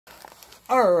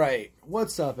Alright,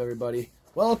 what's up everybody?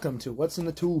 Welcome to What's in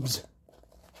the Tubes.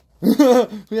 We got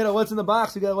a What's in the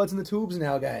Box, we got a What's in the Tubes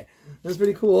now guy. That's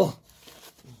pretty cool.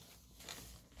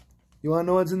 You want to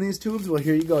know what's in these tubes? Well,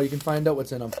 here you go. You can find out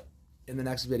what's in them in the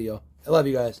next video. I love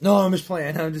you guys. No, I'm just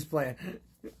playing. I'm just playing.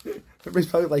 Everybody's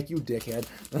probably like, you dickhead.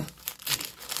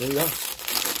 There you go.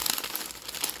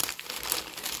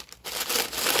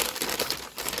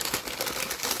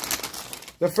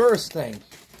 The first thing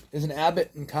is an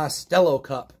Abbott and Costello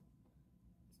cup.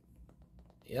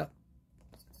 Yep.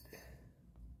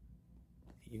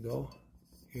 Here you go.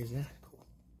 Here's that. Cool.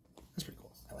 That's pretty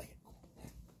cool. I like it.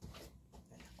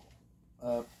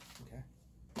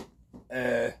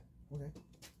 Okay. Okay.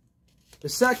 The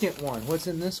second one. What's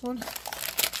in this one?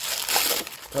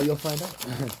 Well, you'll find out.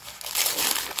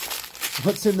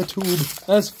 What's in the tube?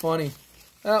 That's funny.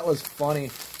 That was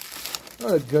funny.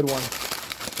 That was a good one.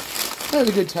 That was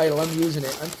a good title. I'm using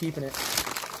it. I'm keeping it.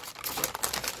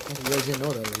 You guys didn't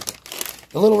know that already.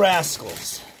 The Little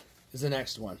Rascals is the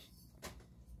next one.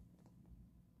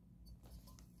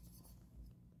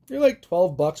 They're like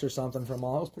 $12 or something for them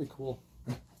all. That was pretty cool.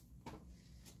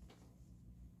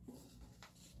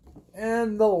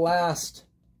 And the last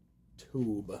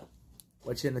tube.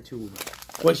 What's in the tube?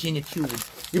 What's in the tube?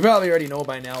 You probably already know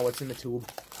by now what's in the tube.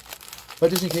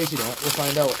 But just in case you don't, we'll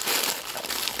find out.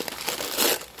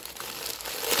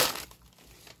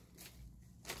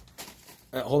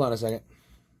 Hold on a second.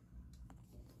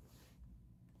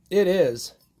 It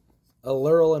is a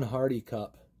Laurel and Hardy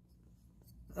cup.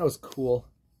 That was cool.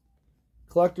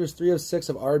 Collector's 3 of 6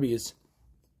 of Arby's.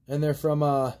 And they're from,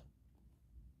 I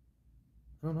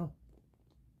don't know.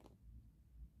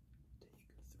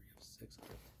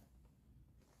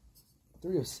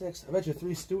 3 of 6. I bet you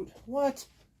 3 Stooge. What?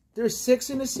 There's 6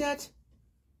 in the set?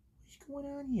 What's going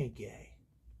on here, guy?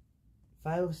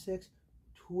 5 of 6?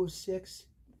 2 of 6?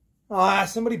 Ah,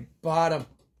 somebody bought them.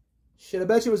 Shit, I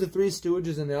bet you it was the 3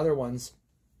 Stooges and the other ones.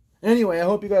 Anyway, I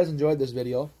hope you guys enjoyed this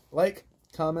video. Like,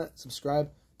 comment, subscribe,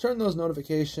 turn those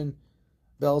notification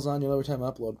bells on you every time I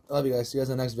upload. I love you guys. See you guys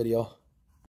in the next video.